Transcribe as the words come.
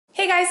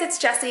guys,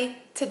 it's Jessi.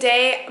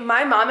 Today,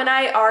 my mom and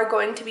I are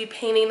going to be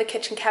painting the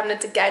kitchen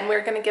cabinets again.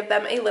 We're going to give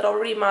them a little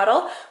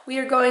remodel. We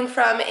are going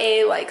from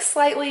a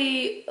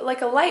slightly a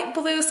light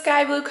blue,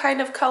 sky blue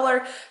kind of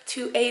color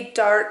to a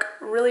dark,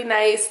 really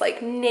nice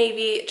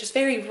navy, just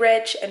very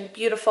rich and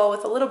beautiful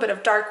with a little bit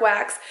of dark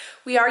wax.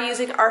 We are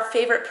using our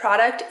favorite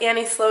product,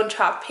 Annie Sloan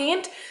chalk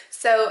paint.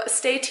 So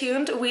stay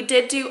tuned. We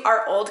did do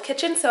our old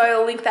kitchen, so I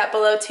will link that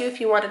below too if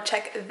you want to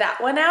check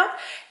that one out.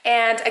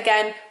 And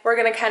again, we're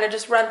going to kind of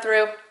just run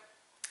through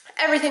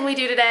everything we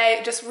do today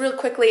just real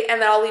quickly,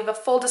 and then I'll leave a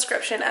full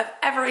description of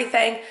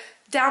everything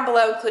down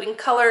below, including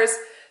colors,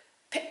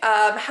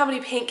 how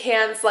many paint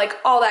cans,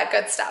 all that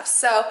good stuff.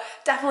 So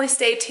definitely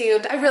stay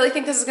tuned. I really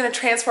think this is going to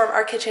transform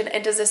our kitchen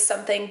into just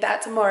something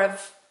that's more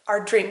of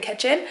our dream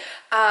kitchen.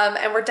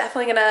 And we're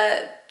definitely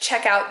gonna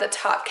check out the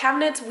top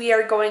cabinets. We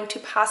are going to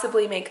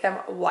possibly make them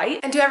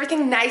white and do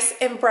everything nice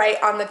and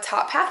bright on the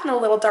top half and a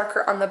little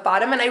darker on the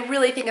bottom. And I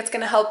really think it's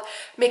gonna help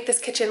make this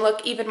kitchen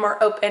look even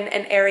more open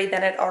and airy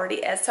than it already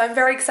is. So I'm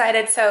very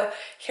excited. So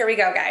here we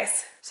go,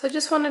 guys. So I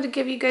just wanted to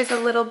give you guys a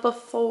little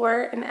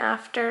before and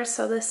after.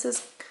 So this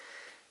is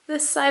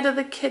this side of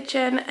the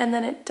kitchen, and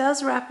then it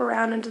does wrap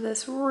around into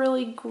this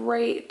really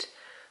great,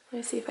 let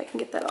me see if I can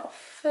get that all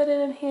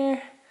fitted in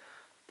here.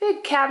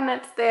 Big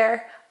cabinets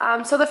there.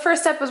 So the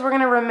first step is we're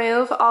gonna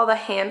remove all the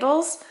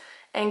handles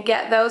and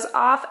get those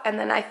off, and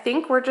then I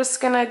think we're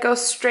just gonna go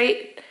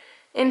straight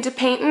into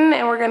painting,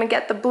 and we're gonna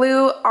get the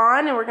blue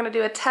on, and we're gonna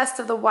do a test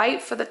of the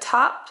white for the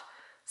top.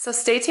 So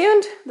stay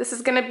tuned. This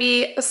is gonna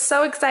be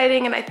so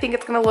exciting, and I think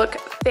it's gonna look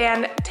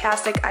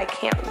fantastic. I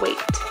can't wait.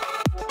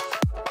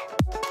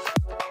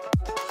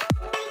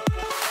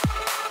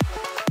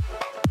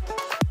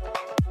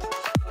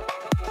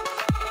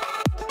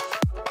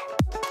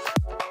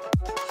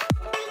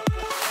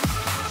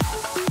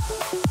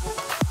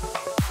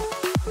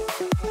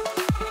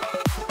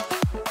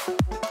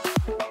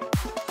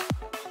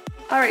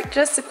 Alright,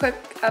 just a quick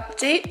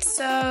update.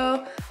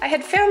 So I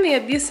had found the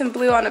Abuse in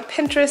Blue on a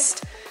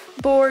Pinterest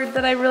board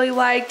that I really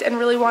liked and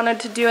really wanted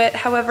to do it.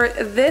 However,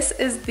 this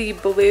is the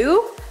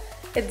blue.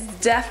 It's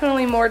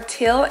definitely more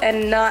teal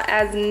and not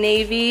as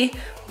navy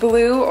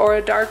blue or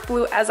a dark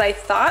blue as I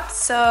thought.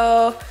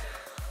 So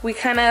we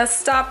kind of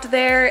stopped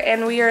there,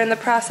 and we are in the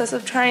process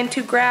of trying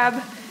to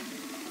grab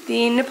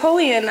the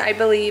Napoleon, I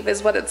believe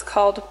is what it's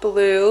called,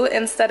 blue,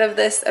 instead of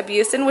this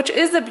Abuse in, which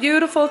is a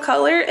beautiful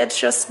color. It's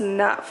just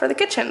not for the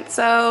kitchen.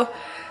 So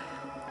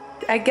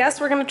I guess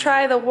we're gonna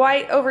try the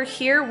white over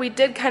here. We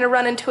did kind of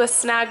run into a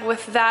snag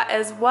with that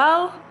as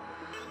well.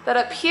 That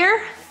up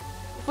here,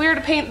 if we were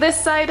to paint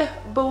this side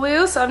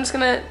blue, so I'm just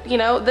gonna,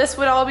 this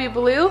would all be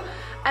blue,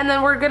 and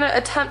then we're gonna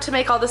attempt to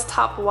make all this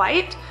top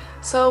white.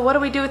 So what do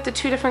we do with the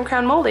two different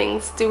crown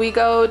moldings? Do we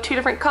go two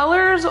different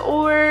colors,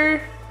 or?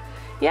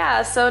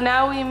 Yeah, so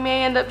now we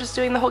may end up just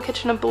doing the whole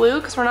kitchen in blue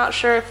because we're not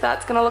sure if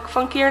that's gonna look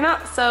funky or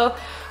not. So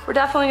we're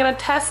definitely gonna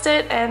test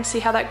it and see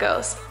how that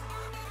goes.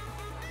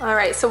 All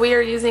right, so we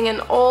are using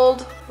an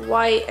old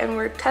white and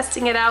we're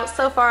testing it out.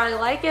 So far I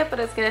like it, but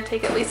it's gonna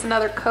take at least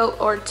another coat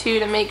or two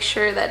to make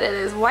sure that it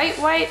is white,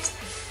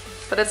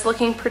 but it's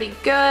looking pretty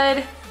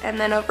good. And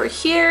then over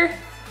here,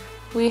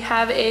 we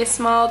have a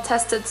small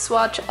tested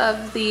swatch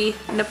of the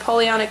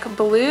Napoleonic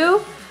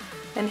Blue.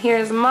 And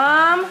here's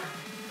Mom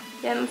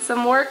getting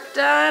some work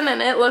done,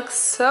 and it looks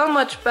so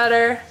much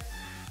better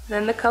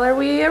than the color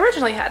we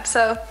originally had,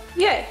 so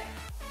yay.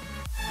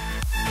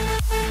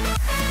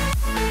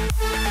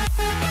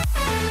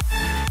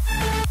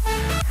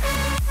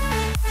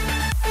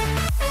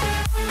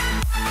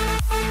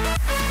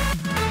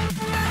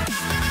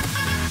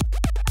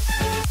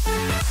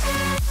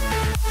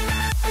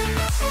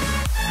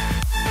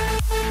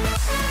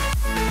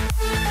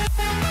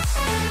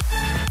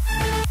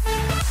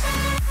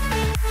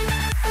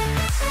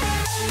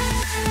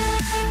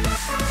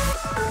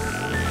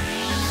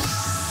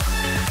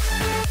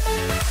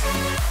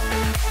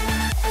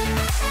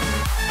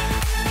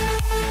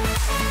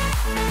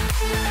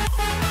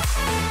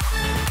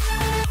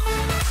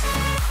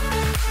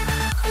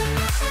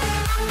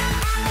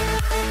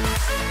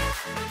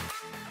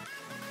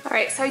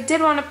 Alright, so I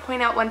did want to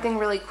point out one thing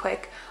really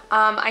quick.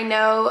 I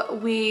know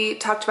we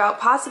talked about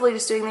possibly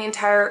just doing the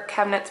entire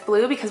cabinets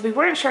blue because we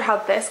weren't sure how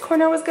this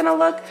corner was going to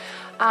look.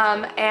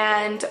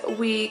 And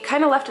we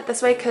kind of left it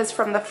this way because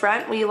from the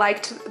front we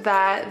liked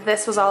that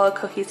this was all a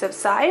cohesive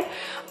side.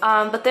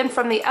 But then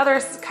from the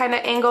other kind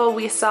of angle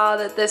we saw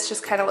that this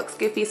just kind of looks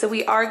goofy. So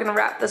we are going to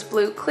wrap this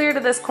blue clear to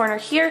this corner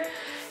here,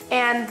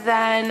 and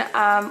then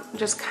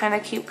just kind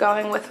of keep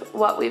going with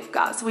what we've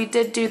got. So we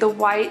did do the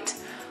white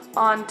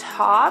on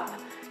top,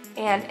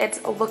 and it's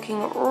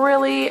looking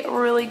really,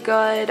 really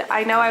good.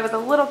 I know I was a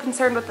little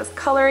concerned with this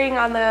coloring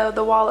on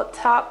the wall up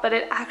top, but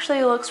it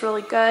actually looks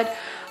really good.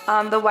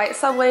 The white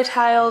subway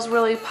tiles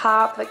really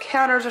pop, the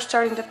counters are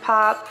starting to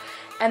pop,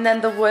 and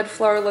then the wood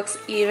floor looks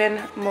even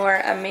more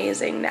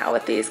amazing now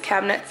with these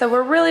cabinets. So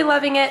we're really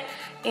loving it,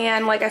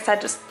 and like I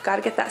said, just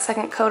gotta get that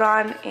second coat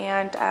on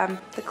and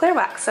the clear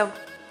wax. So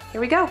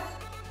here we go.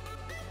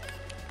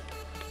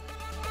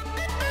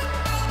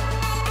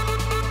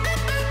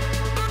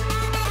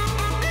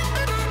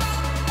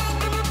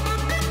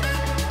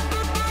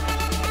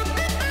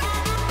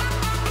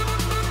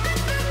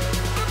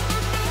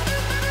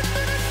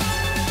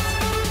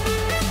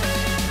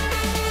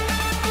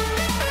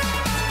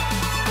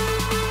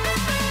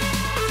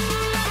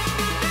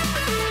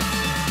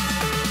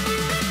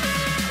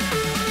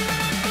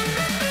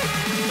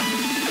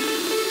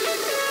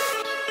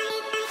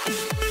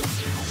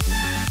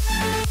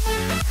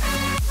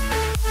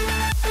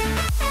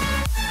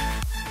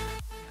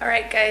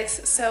 Alright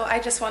guys, so I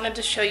just wanted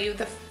to show you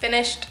the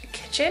finished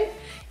kitchen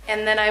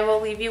and then I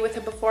will leave you with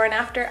a before and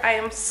after. I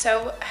am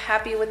so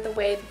happy with the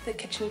way the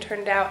kitchen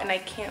turned out and I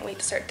can't wait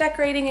to start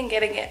decorating and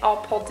getting it all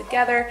pulled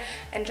together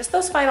and just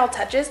those final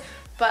touches.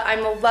 But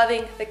I'm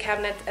loving the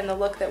cabinets and the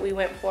look that we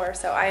went for,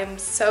 so I am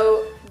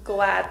so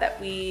glad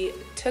that we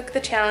took the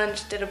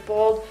challenge, did a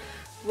bold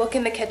look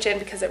in the kitchen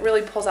because it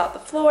really pulls out the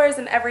floors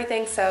and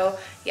everything. So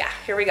yeah,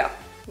 here we go.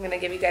 I'm gonna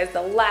give you guys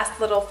the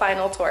last little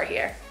final tour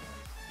here.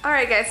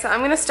 Alright guys, so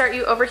I'm gonna start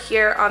you over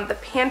here on the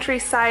pantry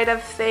side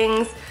of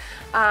things.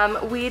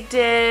 We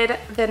did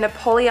the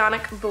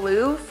Napoleonic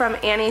Blue from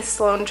Annie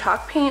Sloan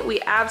chalk paint.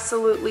 We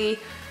absolutely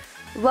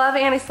love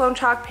Annie Sloan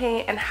chalk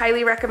paint and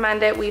highly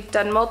recommend it. We've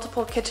done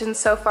multiple kitchens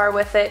so far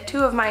with it, 2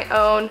 of my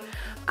own,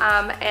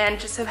 and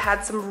just have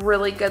had some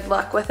really good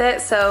luck with it.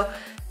 So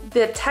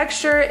the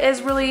texture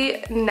is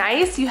really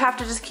nice. You have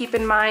to just keep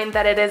in mind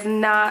that it is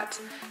not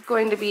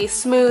going to be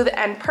smooth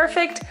and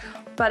perfect,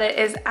 but it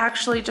is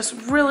actually just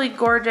really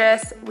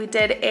gorgeous. We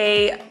did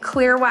a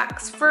clear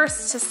wax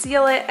first to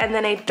seal it and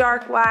then a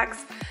dark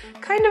wax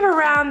kind of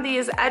around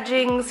these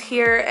edgings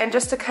here and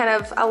just to kind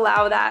of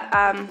allow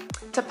that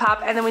to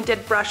pop, and then we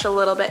did brush a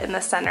little bit in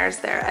the centers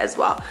there as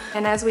well.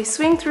 And as we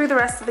swing through the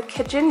rest of the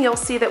kitchen, you'll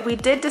see that we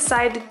did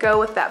decide to go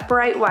with that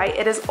bright white.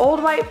 It is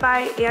Old White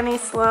by Annie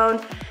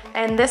Sloan,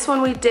 and this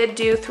one we did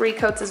do 3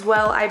 coats as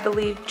well, I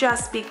believe,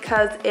 just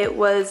because it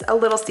was a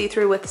little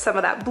see-through with some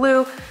of that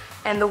blue,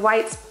 and the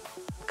white's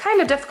kind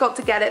of difficult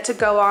to get it to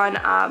go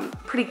on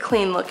pretty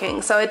clean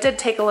looking. So it did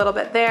take a little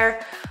bit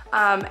there.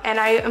 And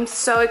I am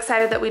so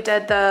excited that we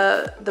did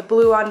the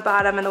blue on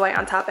bottom and the white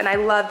on top. And I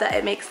love that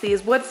it makes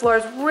these wood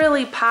floors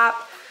really pop,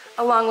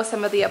 along with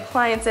some of the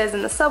appliances,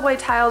 and the subway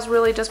tiles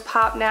really just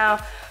pop now.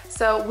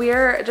 So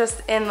we're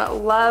just in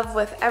love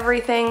with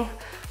everything.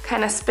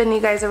 Kind of spin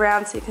you guys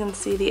around so you can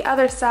see the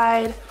other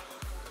side.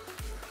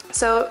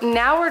 So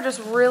now we're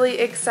just really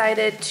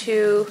excited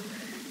to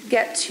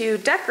get to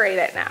decorate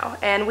it now,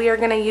 and we are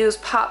going to use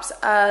pops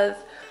of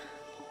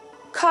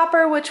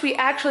copper, which we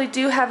actually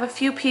do have a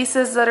few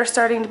pieces that are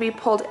starting to be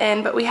pulled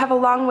in, but we have a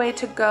long way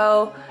to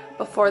go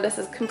before this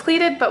is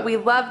completed. But we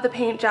love the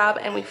paint job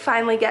and we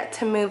finally get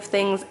to move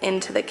things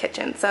into the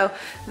kitchen. So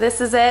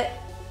this is it.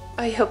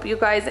 I hope you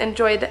guys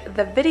enjoyed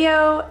the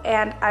video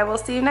and I will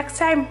see you next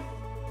time.